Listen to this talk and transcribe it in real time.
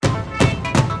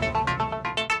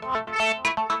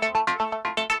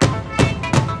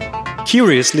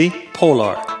Curiously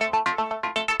Polar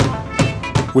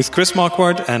with Chris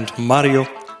Marquardt and Mario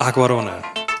Aguarona.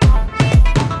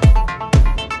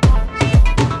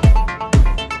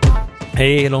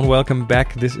 Hey, hello and welcome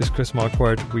back. This is Chris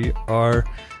Marquardt. We are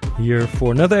here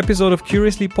for another episode of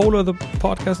Curiously Polar, the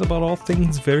podcast about all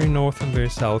things very north and very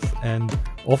south. And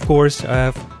of course, I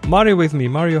have Mario with me.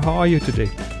 Mario, how are you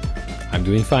today? I'm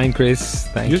doing fine, Chris.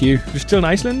 Thank you. You're still in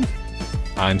Iceland?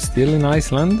 I'm still in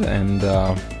Iceland, and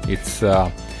it's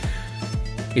a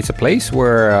place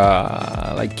where,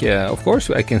 of course,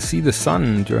 I can see the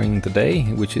sun during the day,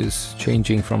 which is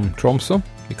changing from Tromsø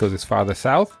because it's farther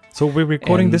south. So we're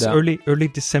recording this early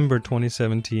December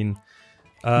 2017.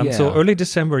 So early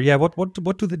December,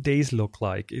 What do the days look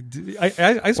like?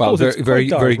 I suppose it's very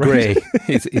dark, very right? gray.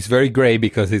 It's very gray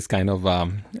because it's kind of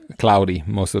cloudy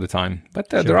most of the time. But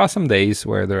there are some days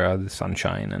where there are the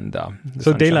sunshine and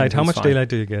so daylight. How much daylight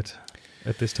do you get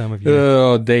at this time of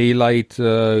year? Daylight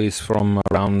is from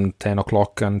around 10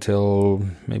 o'clock until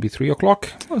maybe 3 o'clock.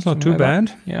 Oh, it's not too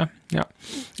bad. Yeah.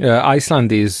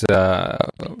 Iceland is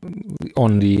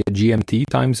on the GMT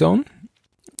time zone.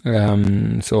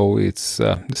 So it's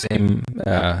the same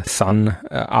sun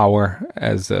hour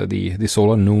as the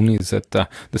solar noon is at the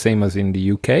same as in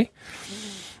the UK.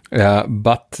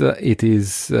 But it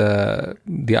is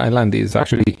the island is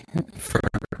actually further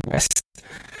west,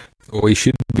 so it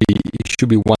should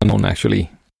be one on actually.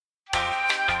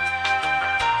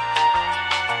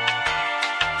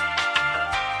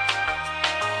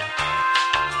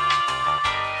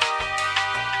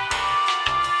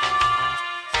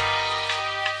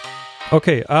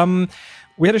 Okay,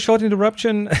 we had a short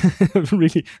interruption.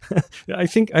 Really, I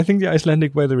think the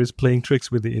Icelandic weather is playing tricks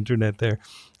with the internet there.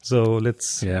 So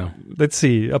let's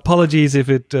see. Apologies if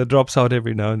it drops out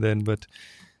every now and then, but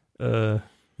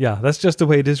that's just the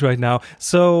way it is right now.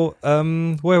 So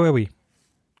where were we?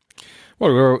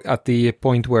 Well, we're at the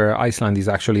point where Iceland is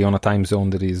actually on a time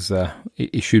zone that is,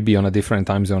 it should be on a different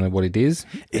time zone than what it is.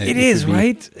 It is,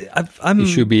 right? It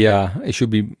should be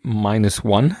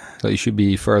 -1, so it should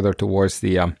be further towards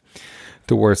the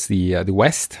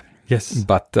west. Yes,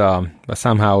 but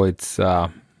somehow it's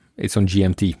on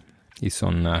GMT. It's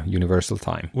on Universal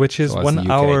Time, which is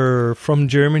 1 hour from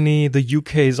Germany. The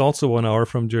UK is also 1 hour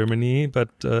from Germany, but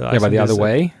but the other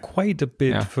way, quite a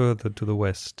bit further to the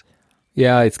west.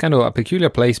 Yeah, it's kind of a peculiar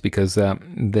place because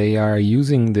they are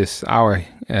using this hour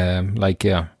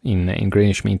in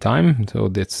Greenwich Mean Time. So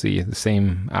that's the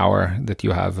same hour that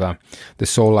you have. The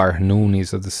solar noon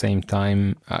is at the same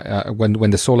time.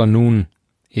 When the solar noon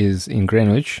is in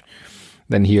Greenwich,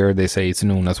 then here they say it's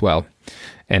noon as well.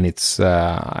 And it's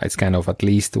kind of at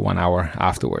least 1 hour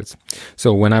afterwards.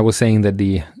 So when I was saying that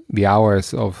the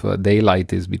hours of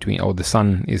daylight is the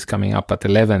sun is coming up at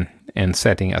 11 and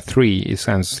setting at 3, it's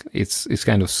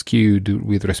kind of skewed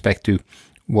with respect to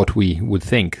what we would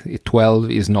think.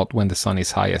 12 is not when the sun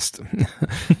is highest,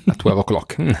 at 12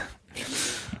 o'clock.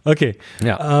 Okay.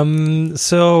 Yeah.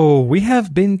 So we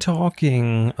have been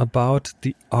talking about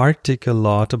the Arctic a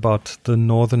lot, about the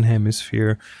Northern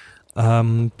Hemisphere,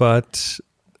 but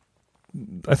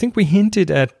I think we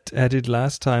hinted at it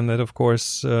last time that, of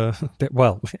course,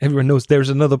 everyone knows there's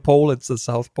another pole. It's the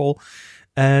South Pole.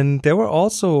 And there were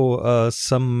also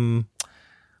some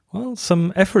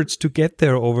efforts to get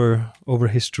there over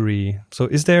history. So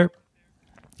is there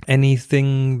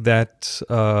anything that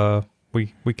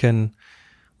we can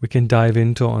dive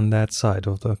into on that side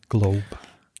of the globe?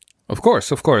 Of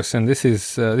course, and this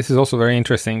is also very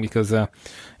interesting because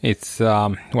it's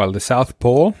the South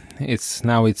Pole. It's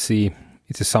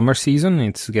a summer season.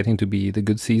 It's getting to be the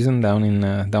good season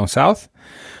down south.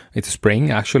 It's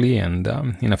spring actually, and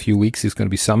in a few weeks it's going to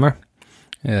be summer.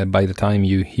 By the time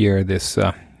you hear this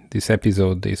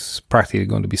episode, it's practically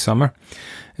going to be summer,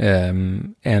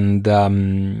 and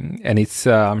it's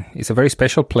a very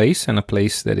special place, and a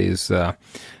place that is a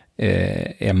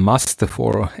must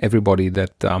for everybody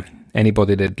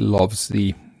anybody that loves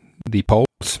the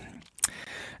poles.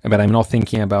 But I'm not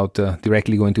thinking about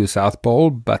directly going to the South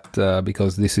Pole, but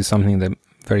because this is something that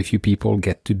very few people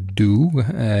get to do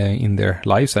in their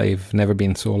lives. I've never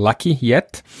been so lucky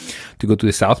yet to go to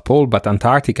the South Pole, but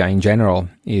Antarctica in general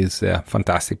is a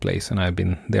fantastic place, and I've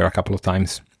been there a couple of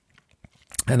times,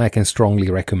 and I can strongly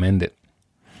recommend it.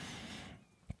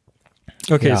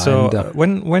 Okay,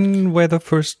 when were the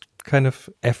first kind of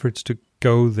efforts to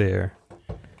go there?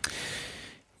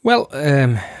 Well,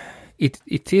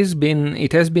 it has been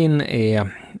a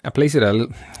place that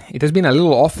it has been a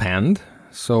little offhand.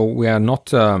 So we are not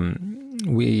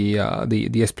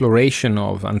the exploration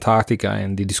of Antarctica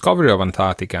and the discovery of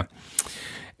Antarctica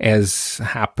has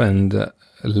happened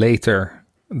later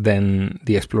than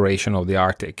the exploration of the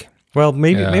Arctic. Well,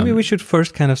 maybe we should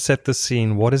first kind of set the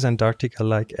scene. What is Antarctica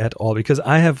like at all? Because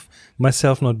I have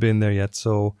myself not been there yet.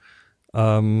 So,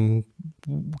 can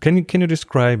you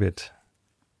describe it?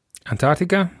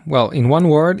 Antarctica? Well, in one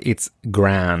word, it's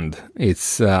grand.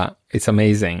 It's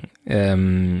amazing.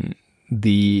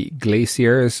 The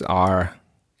glaciers are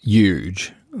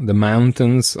huge. The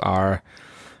mountains are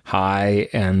high,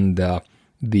 and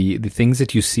the things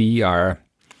that you see are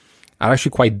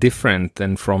actually quite different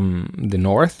than from the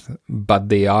north, but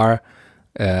they are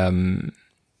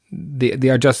they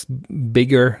are just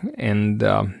bigger, and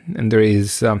there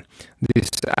is this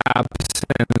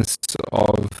absence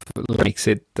of makes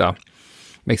it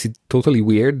totally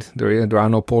weird. There are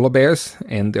no polar bears,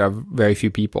 and there are very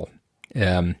few people,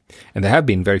 and there have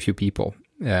been very few people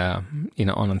on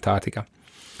Antarctica.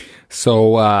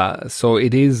 So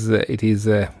it is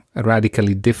a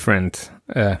radically different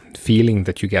feeling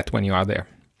that you get when you are there.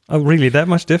 Oh, really? That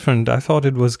much different? I thought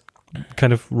it was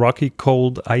kind of rocky,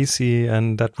 cold, icy,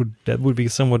 and that would be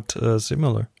somewhat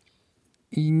similar.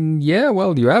 Yeah,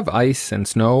 well, you have ice and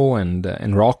snow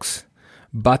and rocks,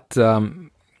 but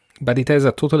it has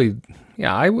a totally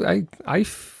I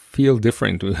feel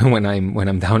different when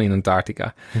I'm down in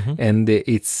Antarctica, and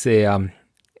it's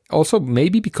also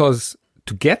maybe because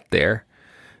to get there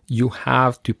you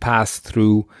have to pass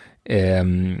through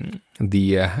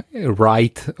the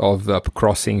rite of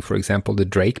crossing, for example, the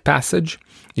Drake Passage,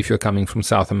 if you're coming from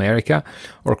South America,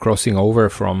 or crossing over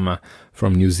from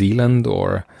New Zealand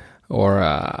or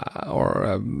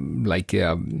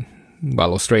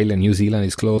Australia. New Zealand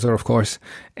is closer, of course,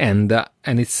 and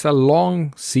it's a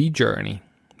long sea journey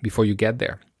before you get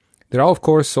there. There are, of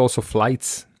course, also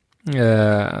flights.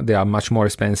 They are much more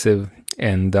expensive,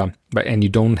 and you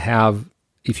don't have.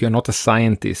 If you're not a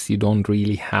scientist, you don't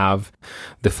really have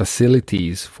the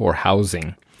facilities for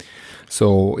housing.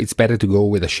 So it's better to go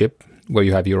with a ship where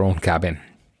you have your own cabin,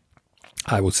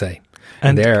 I would say.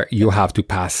 And there you have to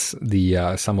pass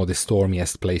some of the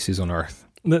stormiest places on Earth.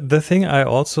 The thing I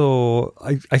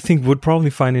think would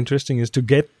probably find interesting is to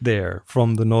get there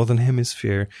from the Northern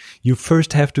Hemisphere. You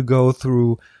first have to go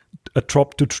through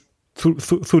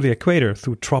through the equator,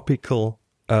 through tropical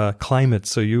climate,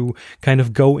 so you kind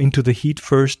of go into the heat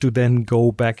first to then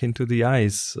go back into the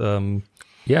ice.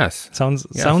 Yes,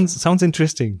 sounds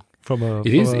interesting from a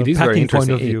packing point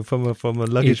of view, from a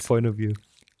luggage point of view.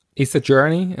 It's a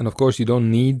journey, and of course you don't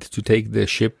need to take the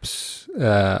ships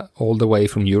all the way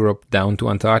from Europe down to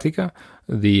Antarctica.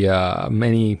 The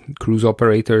many cruise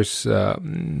operators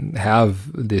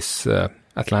have this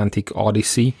Atlantic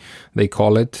Odyssey, they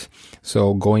call it.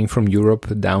 So going from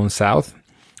Europe down south,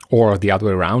 or the other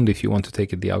way around, if you want to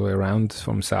take it the other way around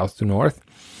from south to north.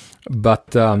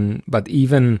 But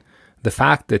even the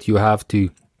fact that you have to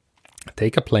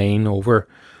take a plane over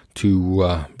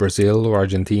to Brazil or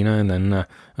Argentina, and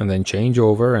then change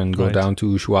over and go down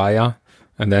to Ushuaia,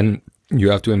 and then you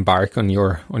have to embark on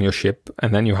your ship,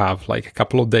 and then you have like a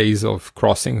couple of days of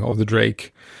crossing of the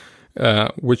Drake,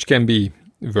 which can be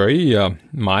very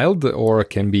mild or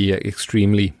can be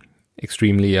extremely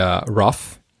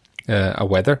rough.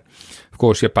 Weather. Of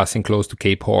course, you're passing close to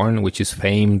Cape Horn, which is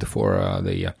famed for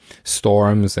the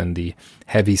storms and the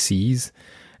heavy seas,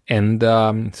 and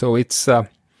so it's a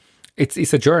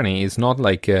journey. It's not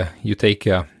like you take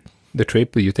the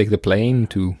trip, you take the plane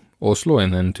to Oslo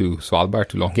and then to Svalbard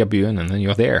to Longyearbyen, and then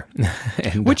you're there.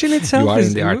 And which in itself you are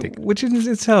in the Arctic. Which in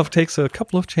itself takes a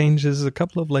couple of changes, a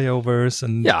couple of layovers,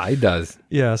 and yeah, it does.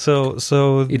 Yeah, so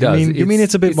it does. You mean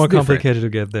it's a bit more complicated to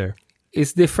get there?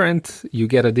 It's different. You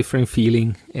get a different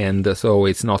feeling, and so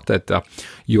it's not that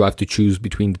you have to choose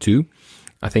between the two.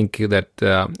 I think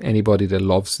that anybody that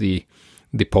loves the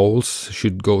poles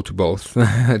should go to both,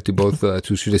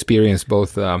 should experience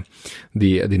both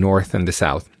the north and the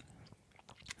south.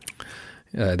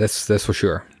 That's for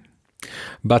sure.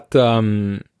 But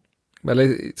so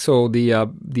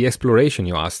the exploration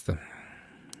you asked,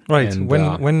 right? And,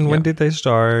 when did they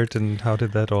start, and how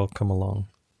did that all come along?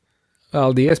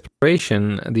 Well, the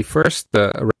exploration, the first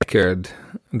record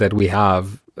that we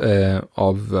have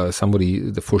of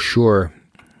somebody for sure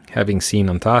having seen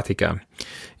Antarctica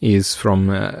is from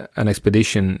an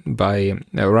expedition by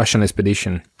a Russian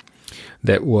expedition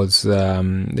that was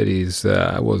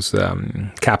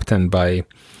captained by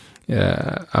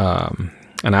an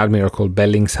admiral called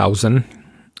Bellingshausen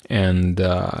and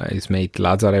his mate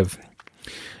Lazarev,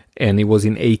 and it was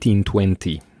in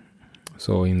 1820.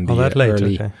 So in the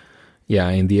early. Okay.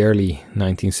 Yeah, in the early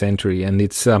 19th century, and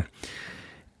it's an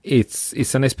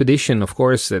expedition, of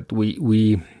course, that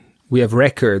we have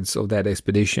records of that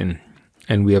expedition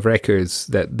and we have records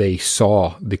that they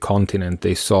saw the continent.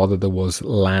 They saw that there was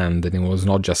land, and it was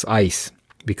not just ice,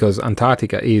 because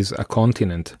Antarctica is a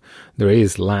continent. There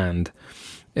is land.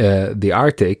 The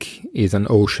Arctic is an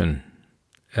ocean.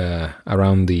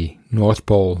 Around the North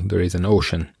Pole, there is an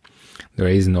ocean. There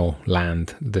is no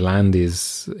land. The land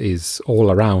is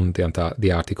all around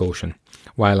the Arctic Ocean,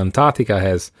 while Antarctica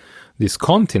has this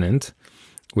continent,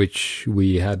 which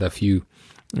we had a few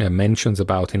mentions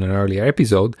about in an earlier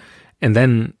episode, and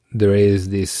then there is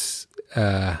this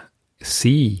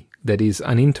sea that is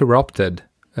uninterrupted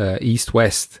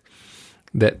east-west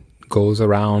that goes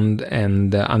around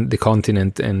and the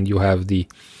continent, and you have the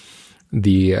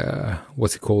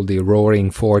what's it called, the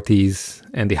roaring 40s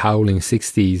and the howling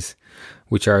 60s,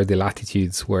 which are the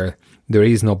latitudes where there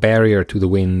is no barrier to the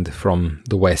wind from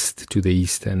the west to the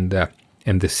east, and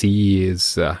the sea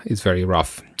is very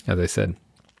rough, as I said.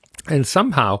 And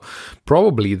somehow,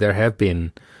 probably there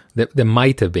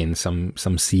might have been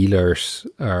some sealers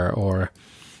or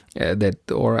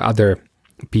other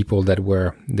people that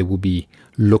would be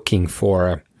looking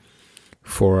for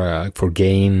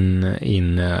gain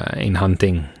in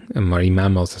hunting marine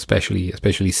mammals,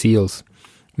 especially seals,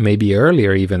 maybe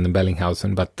earlier even than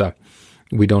Bellinghausen, but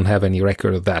we don't have any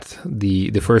record of that.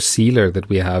 The first sealer that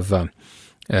we have a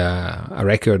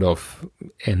record of,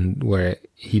 and where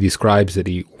he describes that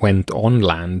he went on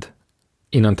land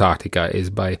in Antarctica, is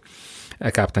by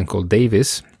a captain called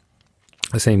Davis,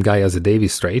 the same guy as the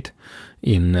Davis Strait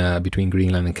in between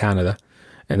Greenland and Canada,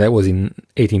 and that was in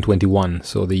 1821,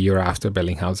 so the year after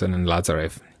Bellinghausen and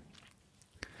Lazarev.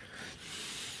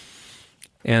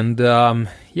 And and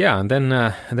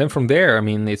then from there, I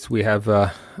mean, we have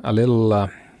a little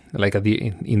like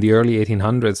in the early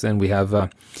 1800s. Then we have a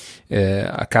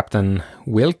Captain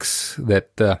Wilkes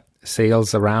that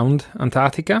sails around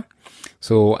Antarctica,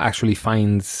 so actually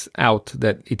finds out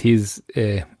that it is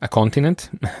a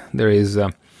continent. There is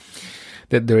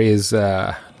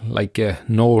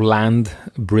no land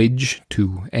bridge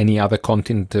to any other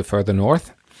continent further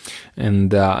north, and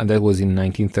that was in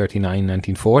 1939,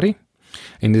 1940.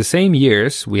 In the same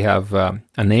years, we have a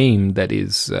name that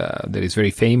is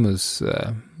very famous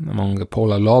among the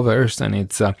polar lovers, and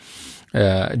it's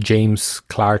James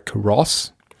Clark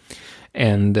Ross,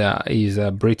 and he's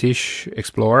a British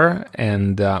explorer,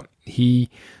 and he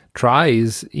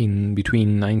tries in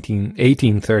between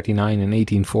 1839 and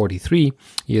 1843.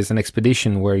 He has an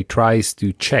expedition where he tries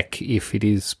to check if it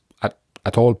is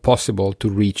at all possible to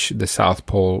reach the South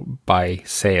Pole by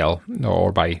sail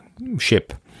or by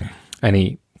ship. And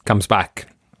he comes back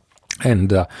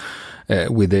and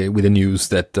with the news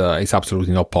that it's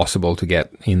absolutely not possible to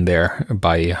get in there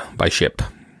by ship.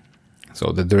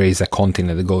 So that there is a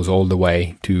continent that goes all the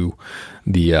way to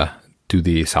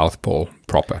the South Pole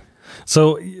proper.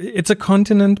 So it's a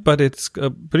continent, but it's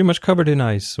pretty much covered in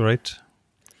ice, right?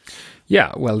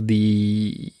 Yeah, well,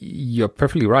 you're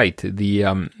perfectly right. The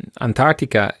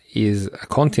Antarctica is a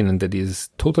continent that is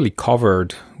totally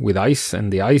covered with ice,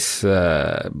 and the ice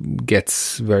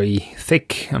gets very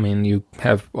thick. I mean, you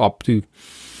have up to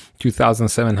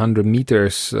 2,700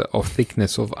 meters of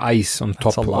thickness of ice on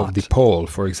top of the pole,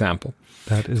 for example.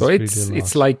 That is so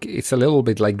it's a little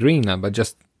bit like Greenland, but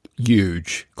just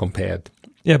huge compared.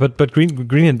 Yeah, but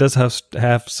Greenland does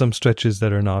have some stretches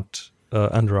that are not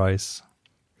under ice.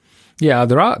 Yeah,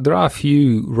 there are a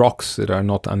few rocks that are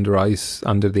not under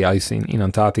the ice in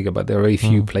Antarctica, but there are very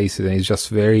few places, and it's just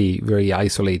very, very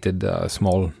isolated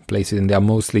small places, and they are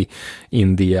mostly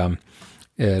in the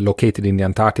located in the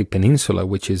Antarctic Peninsula,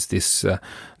 which is this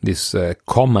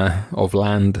comma of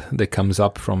land that comes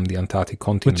up from the Antarctic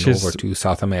continent over to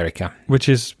South America. Which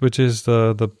is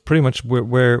the pretty much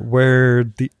where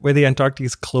the Antarctic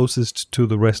is closest to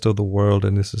the rest of the world,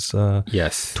 and this is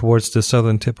yes, towards the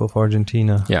southern tip of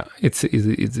Argentina. Yeah, it's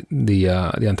the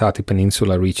Antarctic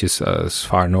Peninsula reaches as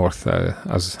far north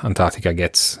as Antarctica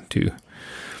gets to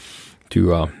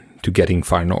getting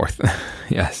far north.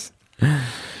 Yes.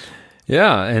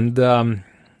 Yeah, and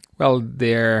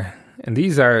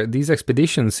these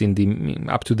expeditions in the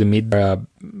up to the mid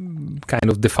kind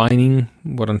of defining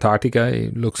what Antarctica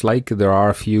looks like. There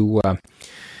are a few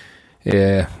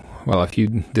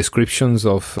descriptions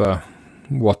of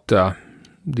what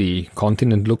the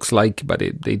continent looks like, but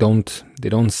they don't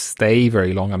stay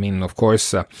very long. I mean, of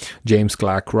course, James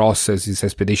Clark Ross has his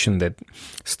expedition that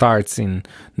starts in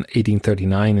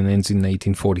 1839 and ends in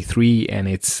 1843, and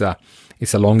it's a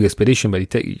long expedition,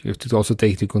 but you have to also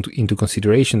take into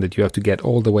consideration that you have to get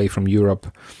all the way from Europe,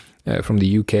 from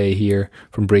the UK here,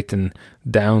 from Britain,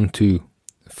 down to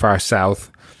far south,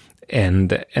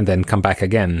 and then come back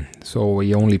again. So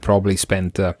he only probably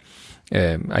spent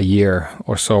a year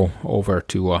or so over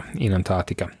to in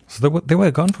Antarctica. So they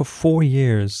were gone for 4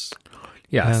 years.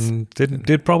 Yes, and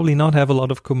did probably not have a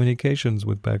lot of communications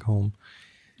with back home.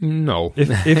 No,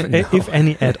 if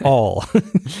any at all.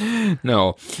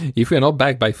 No, if we're not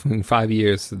back by 5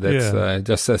 years, that's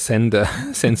just send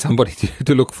somebody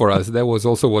to look for us. That was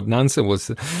also what Nansen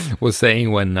was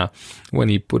saying when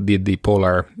he did the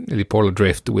polar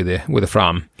drift with the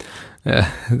Fram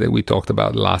that we talked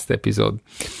about last episode.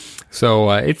 So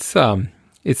it's an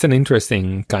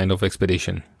interesting kind of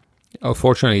expedition.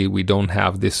 Unfortunately, we don't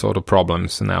have this sort of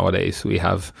problems nowadays. We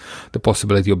have the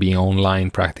possibility of being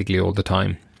online practically all the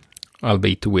time,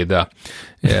 albeit with a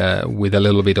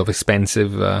little bit of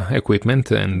expensive equipment,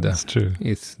 and that's true.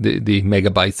 It's the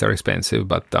megabytes are expensive,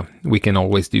 but we can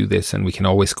always do this, and we can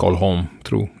always call home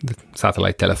through the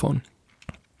satellite telephone.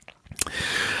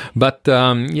 But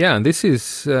this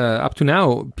is up to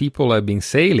now. People have been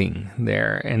sailing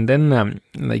there, and then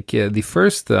the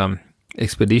first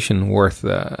expedition worth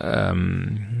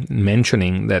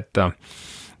mentioning that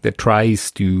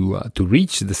tries to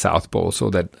reach the South Pole, so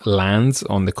that lands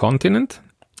on the continent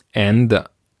and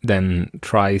then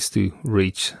tries to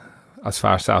reach as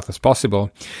far south as possible,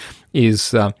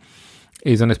 is an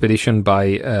expedition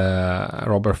by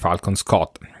Robert Falcon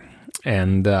Scott,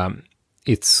 and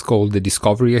it's called the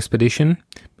Discovery Expedition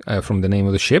from the name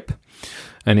of the ship,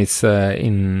 and it's they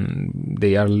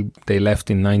left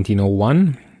in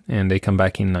 1901 and they come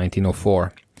back in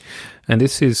 1904. And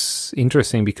this is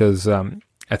interesting because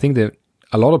I think that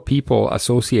a lot of people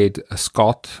associate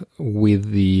Scott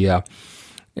with the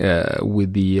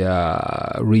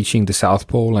reaching the South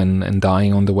Pole and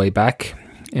dying on the way back,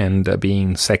 and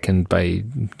being second by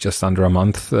just under a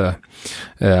month with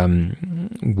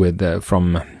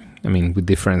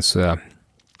difference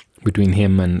between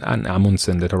him and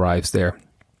Amundsen that arrives there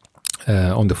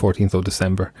on the 14th of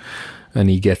December. And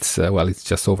he gets, it's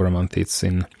just over a month. It's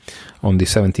on the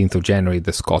 17th of January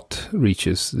that Scott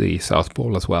reaches the South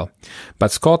Pole as well.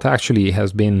 But Scott actually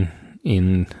has been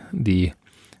on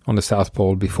the South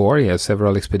Pole before. He has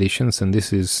several expeditions, and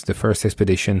this is the first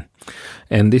expedition.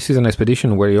 And this is an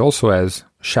expedition where he also has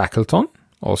Shackleton,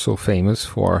 also famous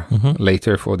for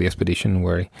later for the expedition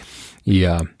where he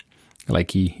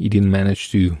didn't manage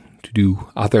to do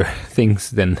other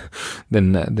things than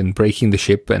breaking the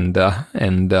ship and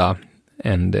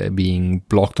being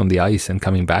blocked on the ice and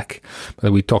coming back.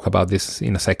 But we talk about this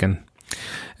in a second.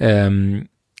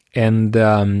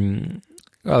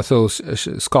 So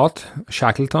Scott,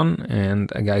 Shackleton,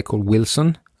 and a guy called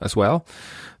Wilson as well.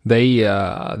 They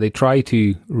try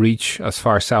to reach as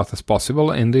far south as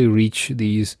possible, and they reach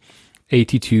these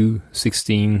 82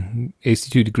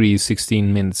 degrees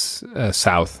 16 minutes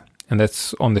south, and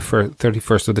that's on the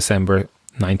 31st of December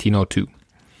 1902.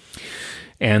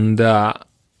 And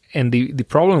the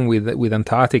problem with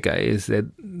Antarctica is that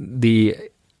the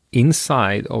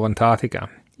inside of Antarctica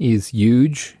is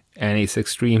huge and it's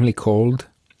extremely cold,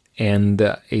 and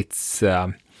it's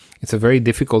a very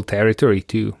difficult territory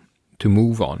to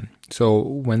move on. So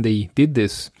when they did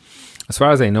this, as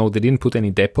far as I know, they didn't put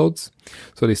any depots.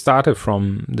 So they started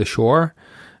from the shore,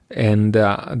 and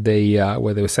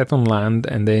where they were set on land,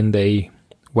 and then they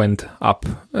went up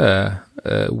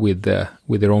with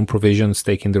their own provisions,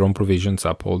 taking their own provisions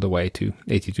up all the way to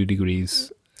 82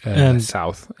 degrees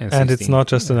south. And it's not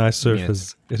just a nice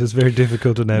surface. It is very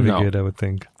difficult to navigate, I would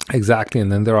think. Exactly,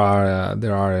 and then there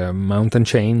are mountain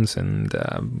chains, and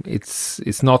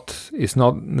it's not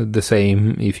the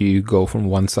same if you go from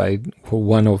one side for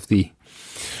one of the,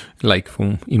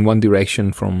 from in one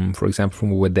direction, for example from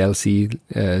Weddell Sea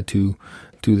to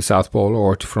the South Pole,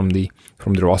 or from the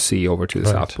Ross Sea over to the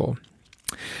South Pole.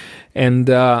 And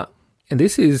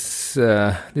this is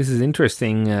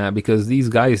interesting because these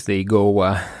guys they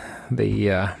go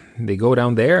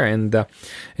down there, and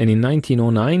in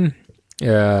 1909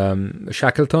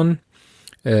 Shackleton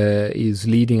is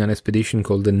leading an expedition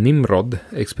called the Nimrod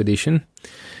expedition,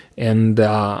 and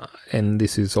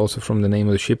this is also from the name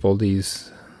of the ship. All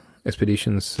these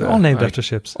expeditions all named after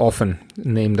ships, often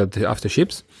named after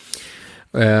ships.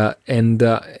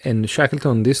 And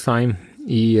Shackleton this time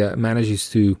he manages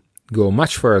to go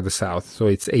much further south, so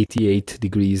it's 88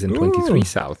 degrees and 23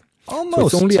 south.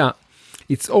 Almost. So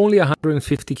it's only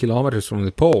 150 kilometers from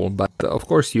the pole, but of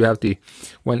course you have to,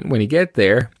 when you get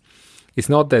there, it's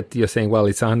not that you're saying, well,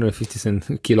 it's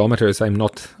 150 kilometers, I'm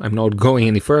not going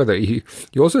any further. You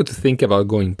also have to think about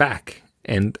going back,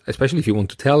 and especially if you want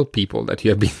to tell people that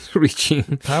you have been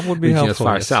reaching that would be helpful, as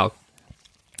far south.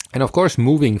 And of course,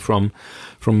 moving from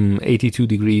 82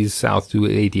 degrees south to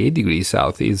 88 degrees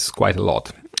south is quite a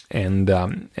lot.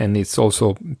 and it's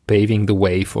also paving the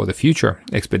way for the future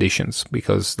expeditions,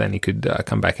 because then he could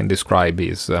come back and describe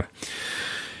his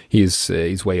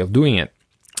way of doing it,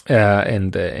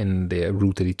 and the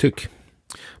route that he took.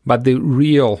 But the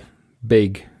real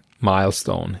big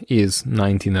milestone is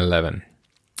 1911.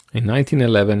 In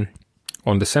 1911,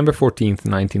 on December 14th,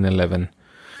 1911,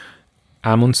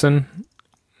 Amundsen,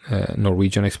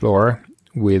 Norwegian explorer,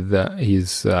 with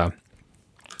his mates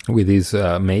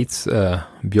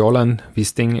Bjaaland,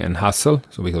 Wisting, and Hassel.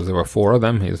 So because there were 4 of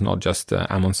them, it's not just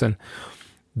Amundsen.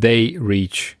 They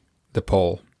reach the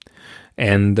pole,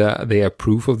 and they have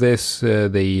proof of this.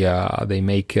 They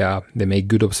make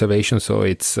good observations. So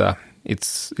it's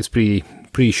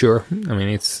pretty sure. I mean,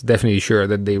 it's definitely sure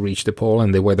that they reached the pole,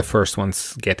 and they were the first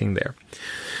ones getting there.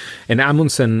 And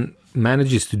Amundsen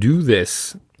manages to do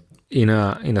this in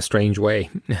a strange way.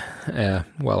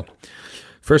 Well,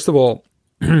 first of all,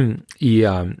 he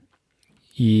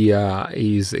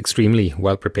is extremely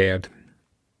well prepared,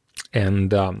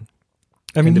 and I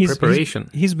mean, preparation.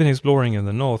 He's been exploring in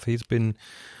the north. He's been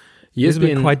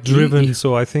quite driven.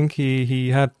 So I think he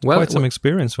had quite some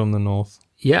experience from the north.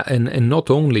 Yeah, and not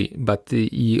only, but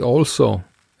he also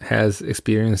has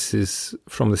experiences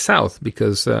from the south,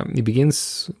 because he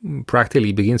begins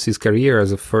his career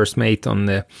as a first mate on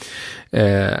the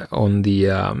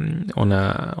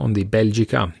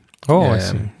Belgica,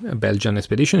 a Belgian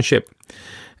expedition ship,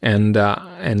 and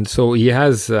so he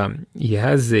has a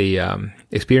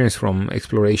experience from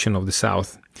exploration of the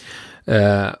south,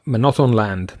 but not on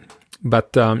land,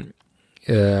 but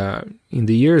in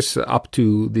the years up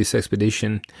to this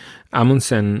expedition,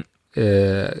 Amundsen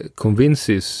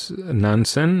convinces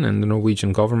Nansen and the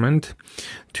Norwegian government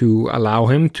to allow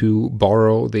him to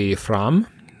borrow the Fram,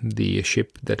 the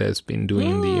ship that has been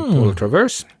doing the Polar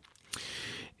Traverse,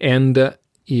 and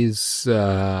his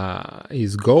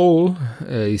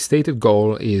stated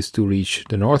goal is to reach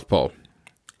the North Pole,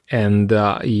 and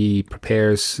he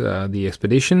prepares the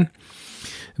expedition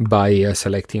by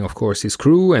selecting, of course, his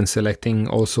crew, and selecting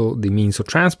also the means of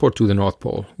transport to the North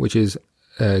Pole, which is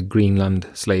Greenland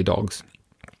sleigh dogs.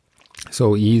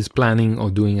 So he's planning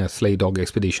on doing a sleigh dog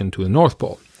expedition to the North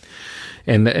Pole,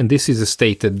 and this is the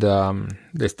stated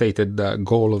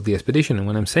goal of the expedition. And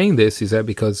when I'm saying this, is that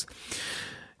because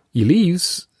he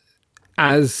leaves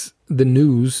as the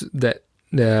news that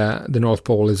the North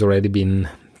Pole has already been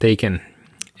taken,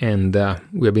 and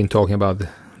we have been talking about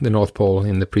the North Pole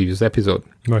in the previous episode.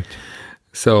 Right.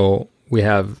 So we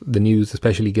have the news,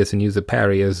 especially gets the news that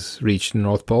Parry has reached the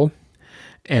North Pole,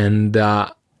 and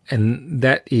that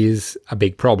is a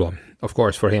big problem, of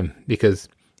course, for him, because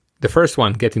the first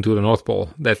one, getting to the North Pole,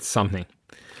 that's something,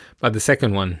 but the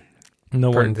second one,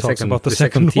 nobody talks about the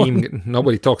second one.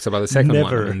 Nobody talks about the second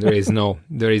Never. one, and there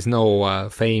is no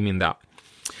fame in that.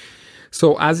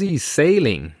 So as he's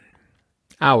sailing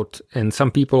out, and some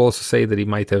people also say that he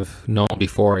might have known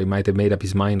before, he might have made up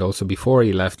his mind also before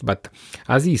he left, but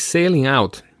as he's sailing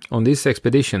out on this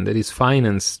expedition that is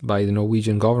financed by the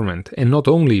Norwegian government, and not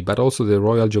only, but also the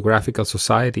Royal Geographical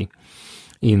Society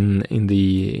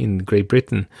in Great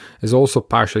Britain has also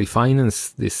partially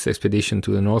financed this expedition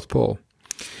to the North Pole,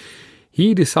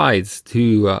 he decides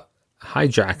to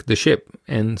hijack the ship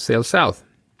and sail south.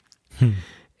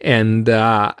 And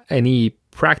he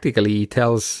practically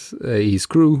tells his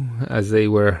crew, as they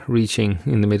were reaching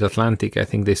in the mid-Atlantic, I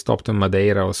think they stopped on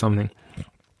Madeira or something,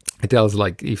 he tells,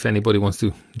 like, if anybody wants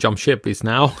to jump ship, it's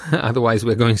now, otherwise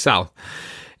we're going south.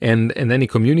 And then he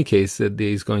communicates that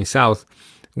he's going south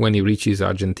when he reaches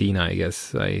Argentina, I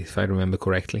guess, if I remember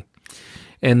correctly.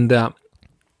 And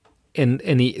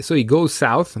he goes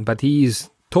south, but he is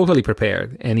totally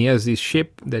prepared, and he has this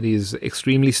ship that is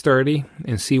extremely sturdy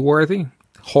and seaworthy,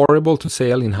 horrible to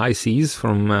sail in high seas,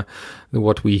 from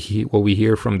what we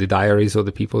hear from the diaries of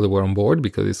the people that were on board,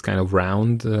 because it's kind of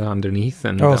round underneath,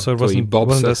 and so it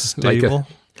wasn't as stable.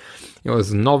 It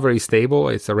was not very stable.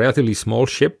 It's a relatively small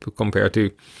ship compared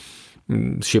to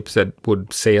ships that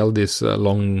would sail this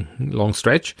long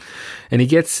stretch, and he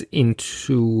gets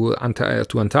into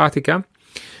Antarctica.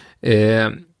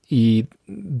 He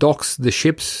docks the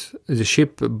ship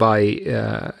by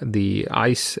the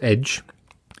ice edge,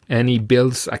 and he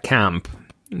builds a camp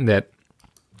that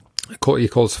he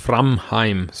calls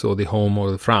Framheim, so the home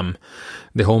or the Fram,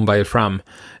 the home by Fram.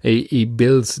 He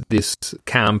builds this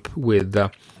camp with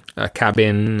a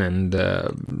cabin,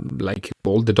 and like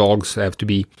all the dogs have to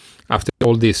be, after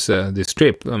all this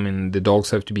trip, I mean, the dogs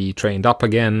have to be trained up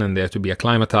again, and they have to be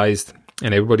acclimatized,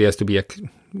 and everybody has to be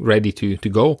ready to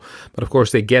go. But of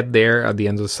course, they get there at the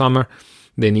end of the summer.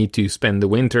 They need to spend the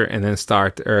winter and then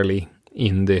start early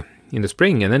in the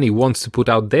spring, and then he wants to put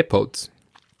out depots.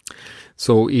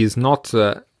 So he's not.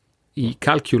 He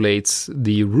calculates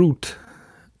the route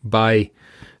by,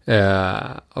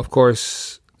 of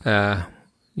course,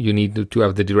 you need to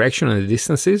have the direction and the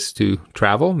distances to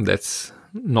travel. That's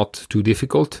not too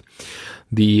difficult.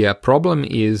 The problem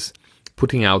is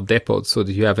putting out depots so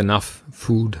that you have enough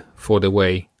food for the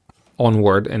way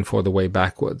onward and for the way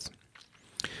backwards.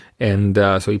 And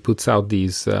so he puts out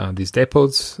these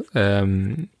depots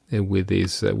with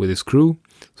his crew.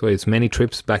 So it's many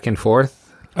trips back and forth.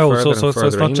 Oh, so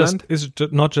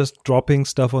it's not just dropping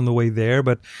stuff on the way there,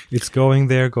 but it's going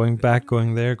there, going back,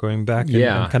 going there, going back,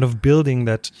 and kind of building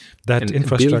that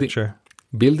infrastructure.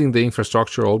 Building the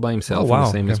infrastructure all by himself in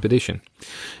the same expedition.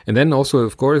 And then also,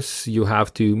 of course, you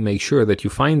have to make sure that you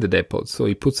find the depot. So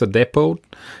he puts a depot,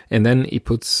 and then he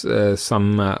puts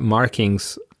some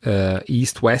markings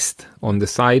east-west on the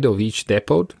side of each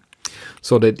depot,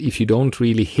 so that if you don't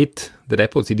really hit the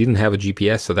depots, he didn't have a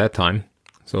GPS at that time.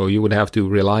 So you would have to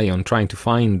rely on trying to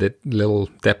find that little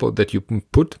depot that you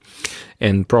put,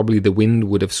 and probably the wind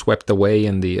would have swept away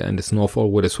and the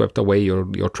snowfall would have swept away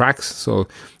your tracks. So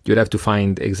you'd have to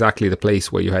find exactly the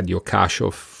place where you had your cache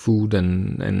of food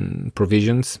and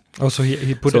provisions. Oh, so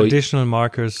he put additional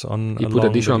markers on. He put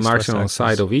additional markers on the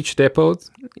side of each depot,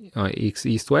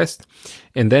 east-west,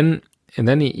 and then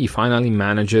he finally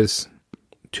manages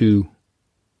to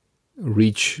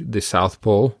reach the South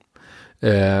Pole.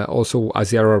 Also, as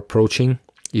they are approaching,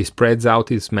 he spreads out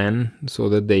his men so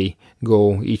that they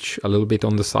go each a little bit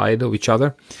on the side of each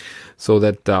other, so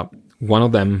that one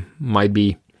of them might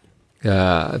be,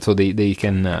 so they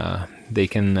can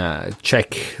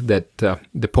check that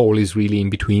the pole is really in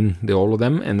between all of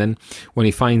them. And then when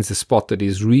he finds a spot that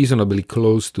is reasonably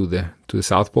close to the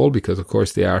South Pole, because of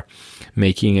course they are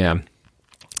making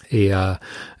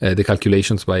the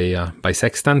calculations by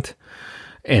sextant.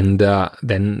 And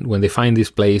then when they find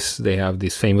this place, they have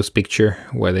this famous picture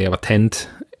where they have a tent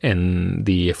and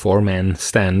the 4 men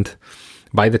stand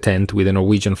by the tent with a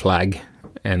Norwegian flag.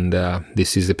 And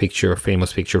this is a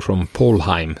famous picture from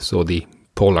Polheim, so the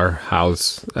polar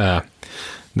house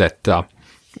that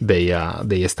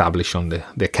they establish on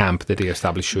the camp that they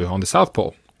establish on the South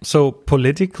Pole. So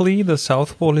politically, the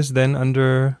South Pole is then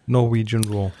under Norwegian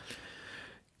rule.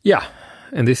 Yeah,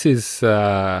 and this is,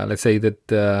 let's say that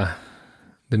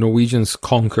the Norwegians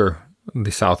conquer the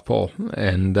South Pole,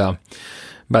 and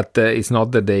but it's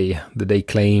not that they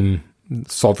claim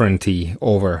sovereignty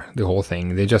over the whole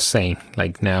thing. They're just saying,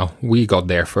 like, now we got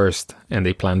there first, and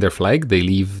they plant their flag. They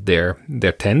leave their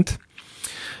tent.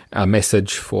 A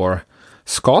message for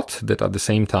Scott that at the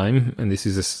same time, and this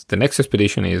is the next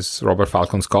expedition is Robert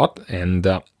Falcon Scott, and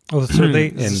so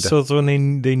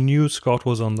they knew Scott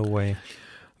was on the way.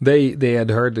 They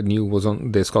had heard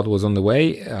that Scott was on the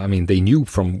way. I mean, they knew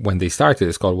from when they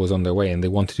started Scott was on their way, and they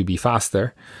wanted to be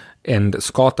faster. And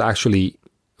Scott actually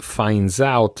finds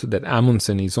out that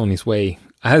Amundsen is on his way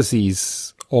as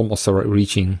he's almost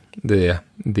reaching the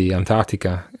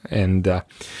Antarctica, and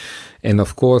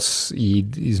of course he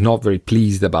is not very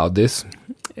pleased about this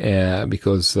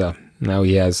because now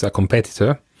he has a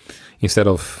competitor. Instead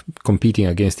of competing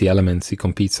against the elements, he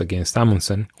competes against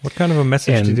Amundsen. What kind of a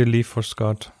message did he leave for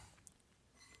Scott?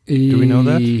 Do we know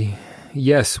that?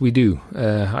 Yes, we do.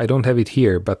 I don't have it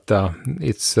here, but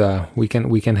it's we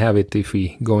can have it if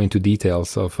we go into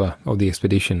details of the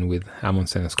expedition with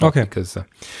Amundsen and Scott. Okay. Because,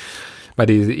 but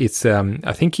it's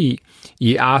I think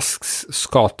he asks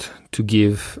Scott to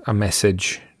give a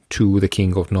message to the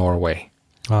King of Norway.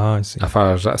 Ah, I see.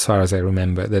 As far as I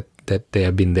remember, that they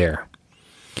have been there.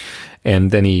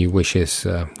 And then he wishes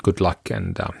good luck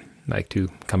and like to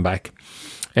come back.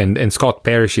 And Scott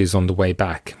perishes on the way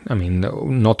back. I mean,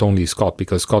 not only Scott,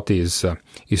 because Scott is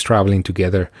traveling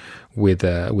together with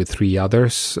 3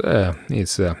 others.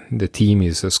 The team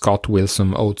is Scott,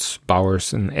 Wilson, Oates,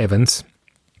 Bowers, and Evans.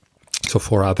 So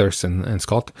 4 others and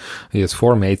Scott. He has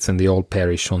 4 mates, and they all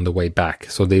perish on the way back.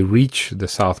 So they reach the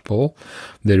South Pole.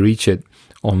 They reach it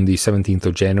on the 17th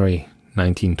of January,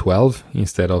 1912,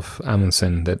 instead of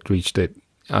Amundsen that reached it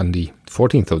on the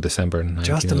 14th of December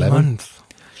 1911.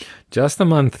 Just a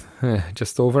month,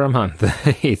 just over a month.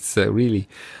 It's really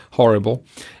horrible.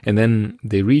 And then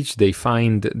they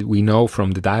find, we know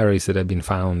from the diaries that have been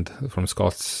found, from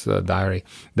Scott's diary,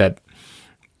 that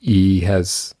he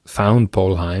has found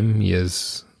Polheim. He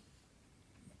has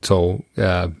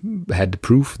had the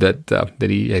proof that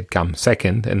he had come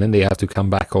second, and then they have to come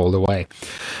back all the way,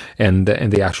 and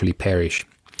they actually perish.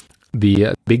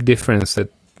 The big difference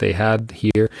that they had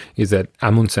here is that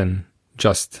Amundsen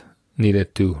just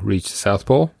needed to reach the South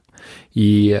Pole.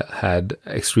 He had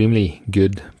extremely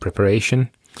good preparation.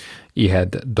 He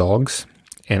had dogs,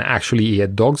 and actually he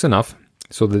had dogs enough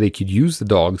so that they could use the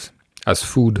dogs as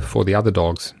food for the other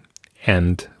dogs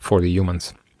and for the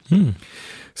humans.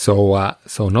 So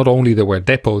not only there were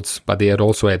depots, but they had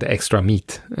also had extra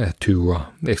meat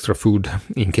extra food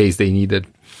in case they needed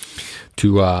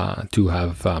to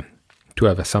have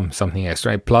something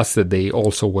extra. Plus that they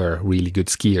also were really good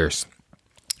skiers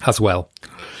as well.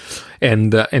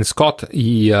 And Scott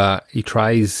he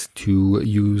tries to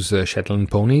use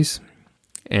Shetland ponies,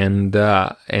 and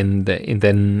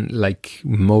then, like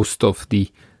most of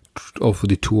the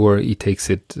tour, he takes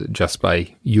it just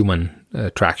by human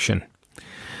traction.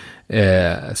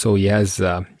 So he has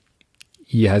a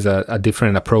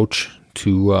different approach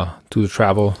to the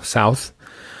travel south,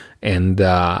 and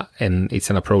it's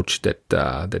an approach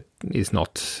that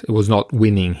was not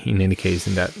winning in any case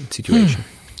in that situation.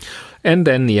 And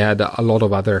then he had a lot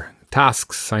of other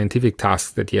tasks, scientific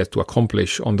tasks that he had to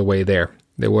accomplish on the way there.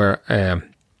 There were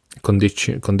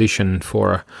condition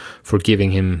for giving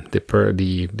him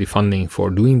the funding for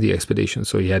doing the expedition.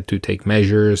 So he had to take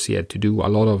measures. He had to do a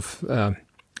lot of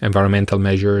environmental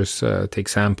measures, take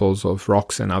samples of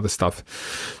rocks and other stuff.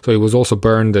 So he was also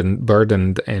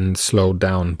burdened and slowed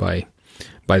down by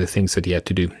the things that he had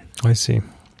to do. I see.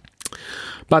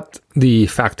 But the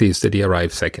fact is that he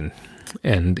arrived second,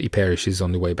 and he perishes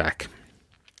on the way back.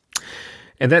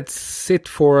 And that's it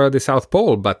for the South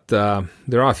Pole, but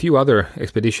there are a few other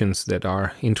expeditions that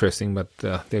are interesting, but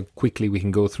quickly we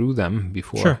can go through them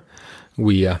before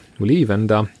we leave.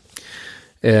 And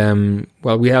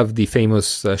we have the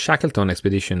famous Shackleton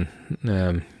expedition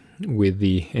with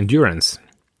the Endurance.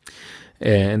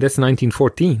 And that's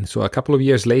 1914. So a couple of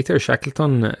years later,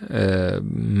 Shackleton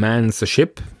mans a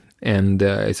ship. And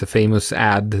it's a famous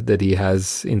ad that he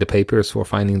has in the papers for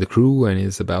finding the crew, and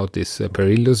it's about this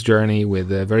perilous journey with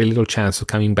very little chance of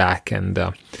coming back. And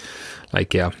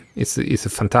it's a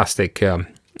fantastic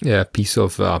piece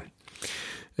of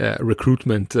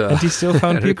recruitment. And he still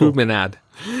found people. Recruitment ad,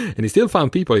 and he still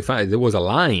found people. There was a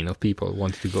line of people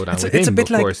wanting to go down with him.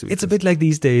 It's a bit like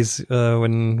these days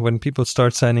when people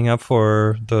start signing up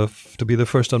for to be the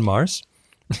first on Mars.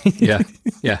 yeah,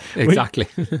 exactly.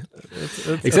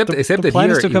 Except the that plan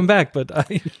here is to come back, but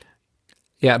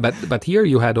but here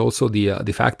you had also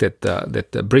the fact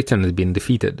that Britain had been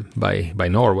defeated by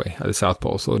Norway at the South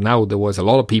Pole. So now there was a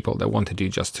lot of people that wanted to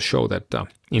just show that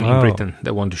in Britain,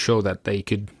 they wanted to show that they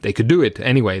could do it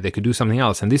anyway. They could do something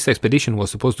else. And this expedition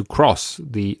was supposed to cross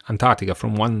the Antarctica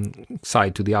from one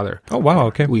side to the other. Oh wow!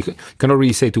 Okay, we cannot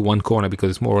really say to one corner because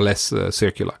it's more or less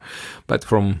circular, but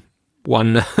from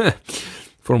one.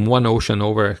 From one ocean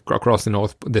over across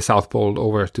the South Pole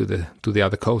over to the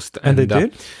other coast. And they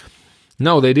did?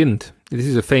 No, they didn't. This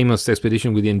is a famous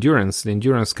expedition with the Endurance. The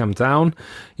Endurance comes down.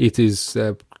 It is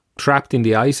trapped in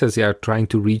the ice as they are trying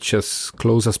to reach as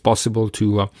close as possible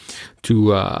to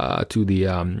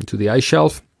the ice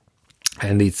shelf.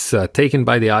 And it's taken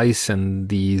by the ice, and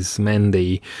these men,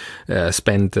 they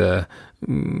spent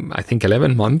I think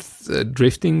 11 months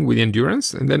drifting with the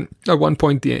Endurance, and then at one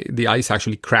point the ice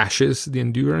actually crashes the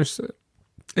Endurance,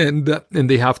 and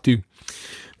they have to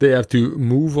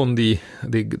move on they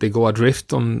go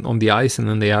adrift on the ice, and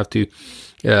then they have to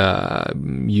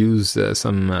use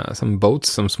some boats,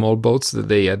 some small boats that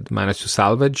they had managed to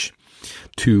salvage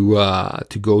to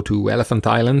go to Elephant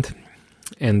Island.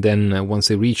 And then once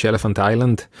they reach Elephant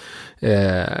Island,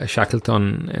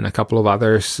 Shackleton and a couple of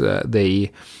others,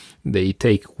 they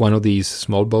take one of these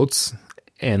small boats,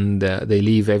 and they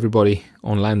leave everybody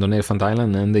on land on Elephant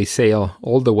Island, and they sail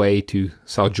all the way to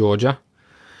South Georgia.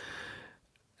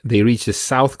 They reach the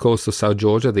south coast of South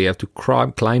Georgia. They have to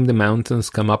climb the mountains,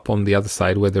 come up on the other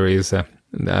side where there is a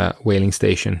whaling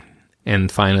station,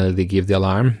 and finally they give the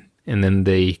alarm, and then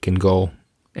they can go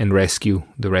and rescue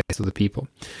the rest of the people.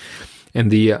 And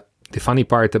the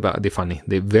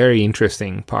very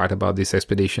interesting part about this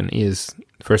expedition is,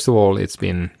 first of all,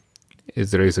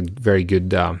 there is a very good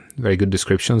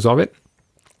descriptions of it,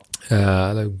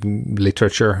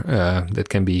 literature that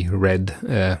can be read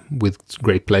with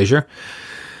great pleasure.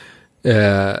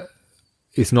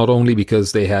 It's not only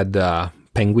because they had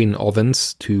penguin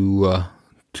ovens to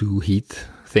heat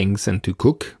things and to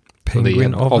cook.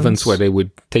 Penguin ovens where they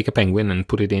would take a penguin and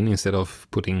put it in instead of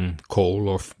putting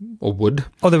coal or wood.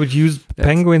 Oh, they would use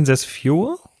penguins as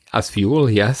fuel? As fuel,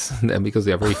 yes, because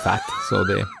they are very fat. So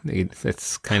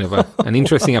it's kind of an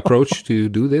interesting approach to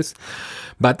do this.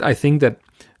 But I think that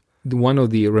one of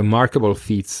the remarkable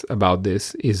feats about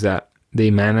this is that they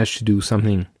managed to do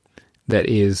something that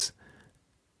is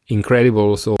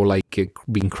incredible. So like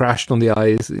being crashed on the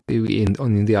ice,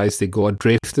 in the ice, they go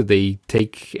adrift. They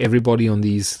take everybody on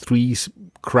these 3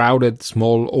 crowded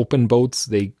small open boats.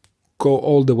 They go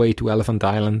all the way to Elephant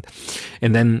Island,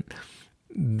 and then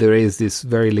there is this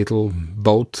very little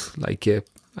boat, like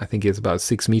I think it's about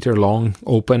 6 meter long,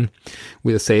 open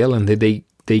with a sail, and they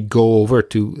go over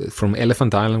from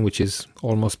Elephant Island, which is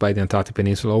almost by the Antarctic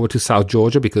Peninsula, over to South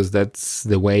Georgia, because that's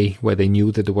the way where they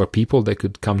knew that there were people that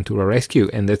could come to a rescue,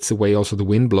 and that's the way also the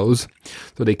wind blows.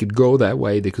 So they could go that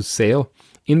way. They could sail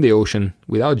in the ocean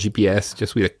without GPS,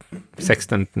 just with a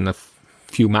sextant and a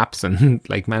few maps, and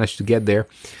like manage to get there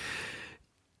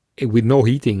with no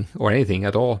heating or anything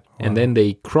at all. Wow. And then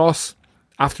they cross.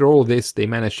 After all this, they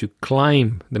managed to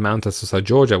climb the mountains of South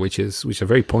Georgia, which are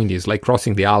very pointy. It's like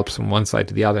crossing the Alps from one side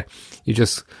to the other. You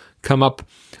just come up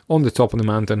on the top of the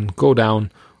mountain, go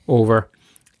down, over,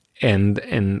 and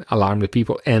alarm the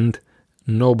people. And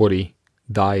nobody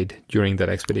died during that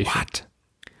expedition. What?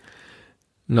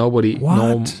 Nobody,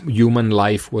 no human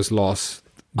life was lost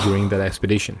during that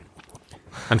expedition.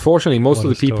 Unfortunately, most of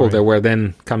the people that were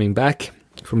then coming back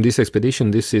from this expedition,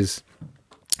 this is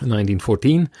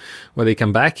 1914, where they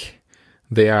come back,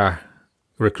 they are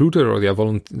recruited, or they are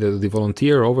the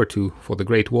volunteer over for the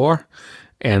Great War,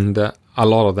 and a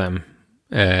lot of them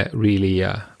really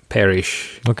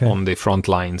perish on the front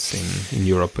lines in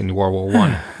Europe in World War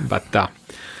One. But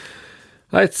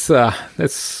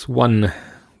that's one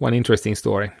interesting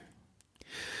story.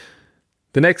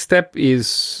 The next step is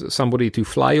somebody to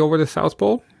fly over the South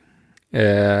Pole.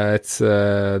 It's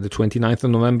the 29th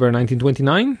of November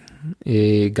 1929.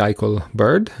 A guy called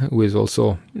Byrd, who is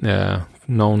also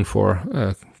known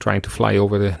for trying to fly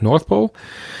over the North Pole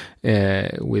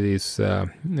with his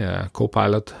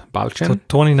co-pilot Balchen. So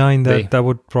 29, that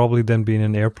would probably then be in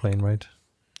an airplane, right?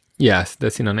 Yes,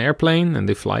 that's in an airplane, and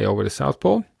they fly over the South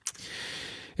Pole.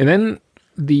 And then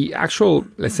the actual,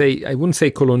 let's say, I wouldn't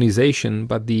say colonization,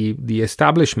 but the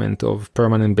establishment of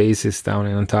permanent bases down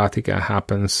in Antarctica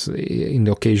happens in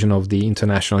the occasion of the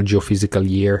International Geophysical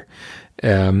Year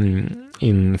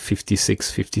in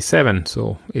 56, 57.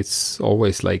 So it's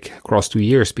always like across 2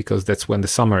 years, because that's when the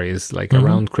summer is, like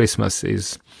around Christmas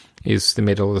is the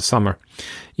middle of the summer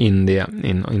in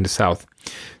the south.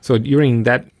 So during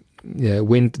that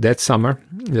that summer,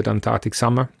 that Antarctic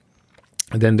summer,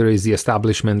 then there is the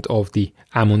establishment of the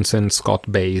Amundsen Scott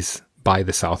base by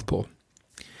the South Pole.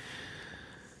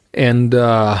 And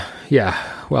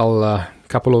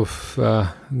couple of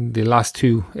the last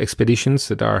two expeditions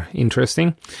that are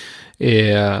interesting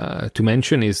to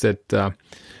mention is that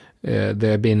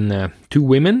there have been two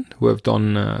women who have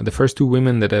done, the first two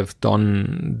women that have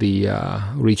done the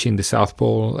reaching the South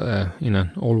Pole in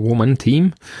an all-woman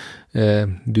team.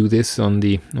 Do this on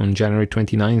January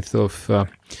 29th of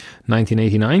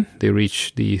 1989. They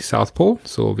reach the South Pole.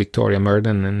 So Victoria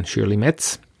Murden and Shirley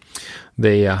Metz,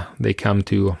 they come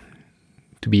to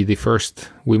be the first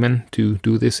women to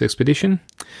do this expedition.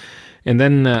 And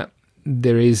then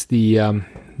there is the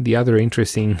other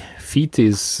interesting feat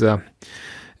is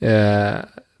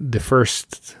the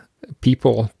first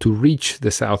people to reach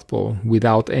the South Pole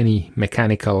without any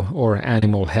mechanical or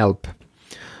animal help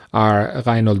are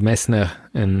Reinhold Messner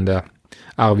and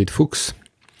Arvid Fuchs.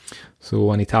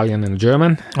 So an Italian and a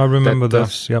German. I remember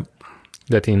this, yep.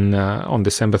 That on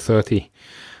December 30,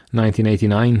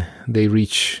 1989, they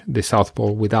reach the South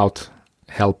Pole without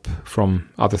help from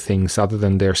other things other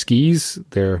than their skis,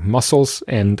 their muscles,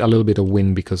 and a little bit of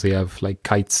wind, because they have like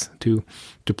kites to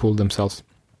pull themselves.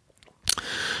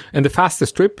 And the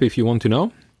fastest trip, if you want to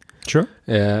know. Sure.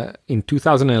 In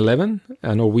 2011,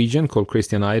 a Norwegian called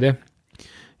Christian Eide,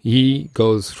 he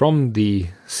goes from the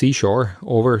seashore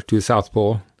over to the South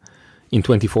Pole in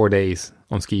 24 days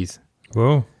on skis.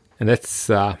 Whoa. And that's,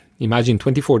 imagine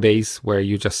 24 days where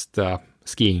you just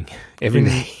skiing every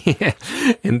day.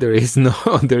 And there is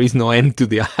no end to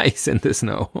the ice and the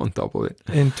snow on top of it.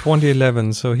 In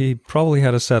 2011, so he probably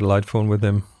had a satellite phone with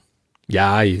him.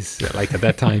 Yeah, he's like at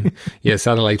that time, yeah,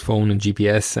 satellite phone and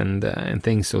GPS and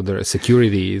things. So the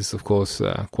security is, of course,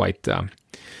 quite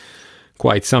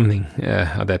something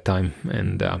at that time.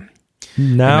 And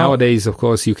nowadays, of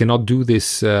course, you cannot do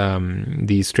these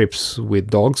trips with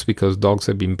dogs, because dogs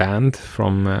have been banned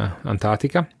from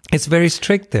Antarctica. It's very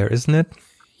strict there, isn't it?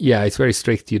 Yeah, it's very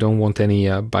strict. You don't want any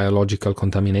biological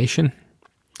contamination.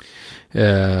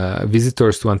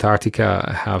 Visitors to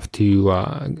Antarctica have to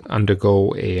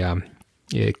undergo a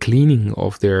cleaning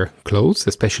of their clothes,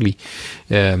 especially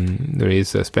there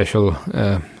is a special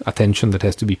attention that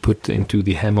has to be put into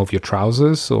the hem of your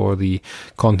trousers or the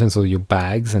contents of your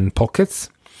bags and pockets,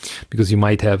 because you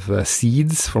might have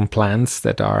seeds from plants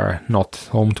that are not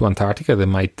home to Antarctica. They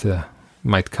might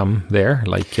might come there,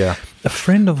 like a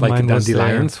friend of mine was there.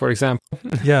 dandelions, for example.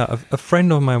 Yeah, a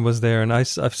friend of mine was there, and I've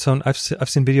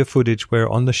seen video footage where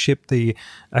on the ship they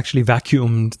actually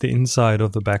vacuumed the inside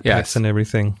of the backpacks and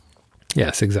everything.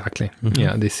 Yes, exactly. Mm-hmm.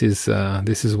 Yeah,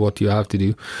 this is what you have to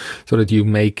do, so that you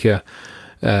make you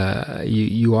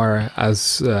are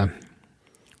as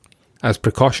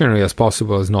precautionary as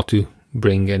possible as not to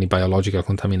bring any biological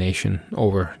contamination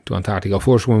over to Antarctica. Of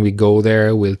course, when we go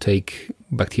there, we'll take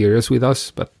bacteria with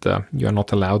us, but you are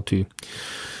not allowed to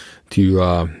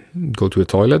go to a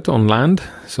toilet on land.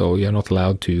 So you're not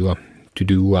allowed to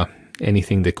do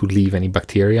anything that could leave any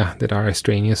bacteria that are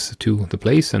extraneous to the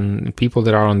place. And people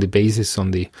that are on the basis,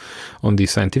 on the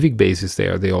scientific basis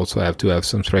there, they also have to have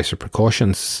some special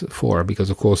precautions because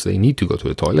of course they need to go to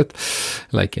the toilet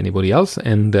like anybody else,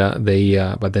 and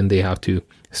but then they have to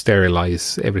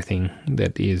sterilize everything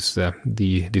that is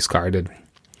the discarded.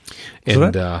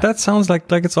 And so that sounds like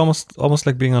it's almost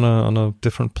like being on a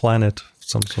different planet of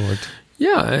some sort.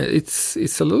 Yeah, it's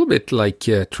a little bit like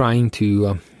trying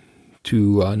to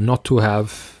not to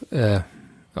have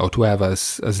or to have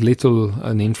as little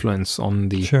an influence on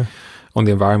the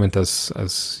environment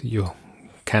as you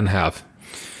can have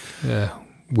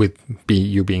with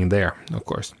you being there, of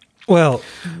course. Well,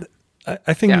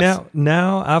 I think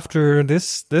now after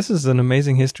this is an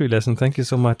amazing history lesson. Thank you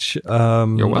so much. You're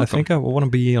welcome. I think I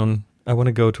want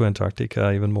to go to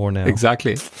Antarctica even more now.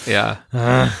 Exactly. Yeah.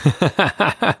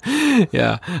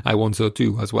 Yeah, I want so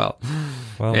too as well.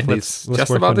 Well, and it's just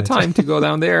about the time to go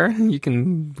down there. You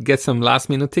can get some last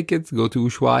minute tickets, go to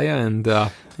Ushuaia, and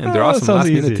there are some last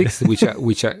minute tickets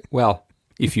which are well,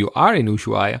 if you are in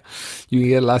Ushuaia, you can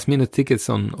get last minute tickets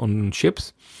on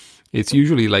ships. It's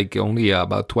usually like only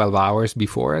about 12 hours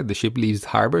before the ship leaves the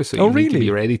harbor, so you need to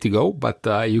be ready to go. But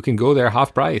you can go there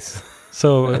half price.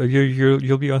 So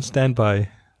you'll be on standby.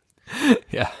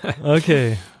 Yeah.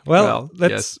 Okay. Well,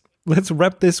 let's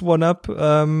wrap this one up.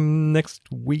 Next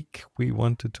week we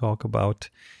want to talk about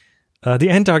the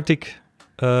Antarctic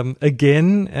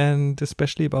again, and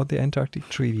especially about the Antarctic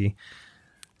Treaty.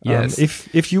 Yes.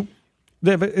 If you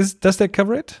does that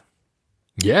cover it?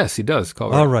 Yes, it does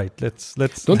cover. All right, let's.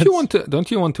 Don't you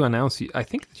want to announce? I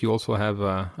think that you also have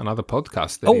another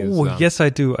podcast. Yes, I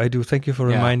do. Thank you for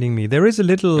reminding me. There is a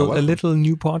little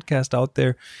new podcast out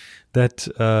there that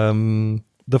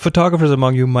the photographers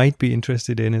among you might be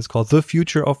interested in. It's called The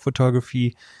Future of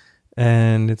Photography,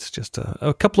 and it's just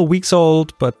a couple of weeks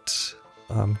old, but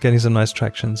getting some nice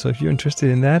traction. So if you're interested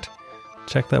in that,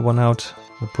 check that one out.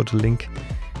 We'll put a link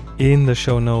in the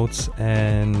show notes.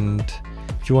 And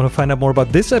if you want to find out more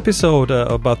about this episode,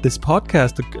 about this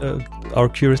podcast, our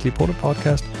Curiously Polar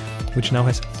podcast, which now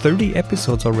has 30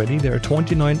 episodes already, there are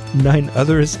 29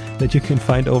 others that you can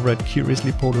find over at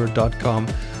curiouslypolar.com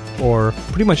or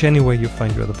pretty much anywhere you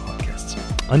find your other podcasts.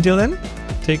 Until then,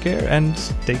 take care and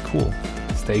stay cool.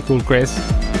 Stay cool, Chris.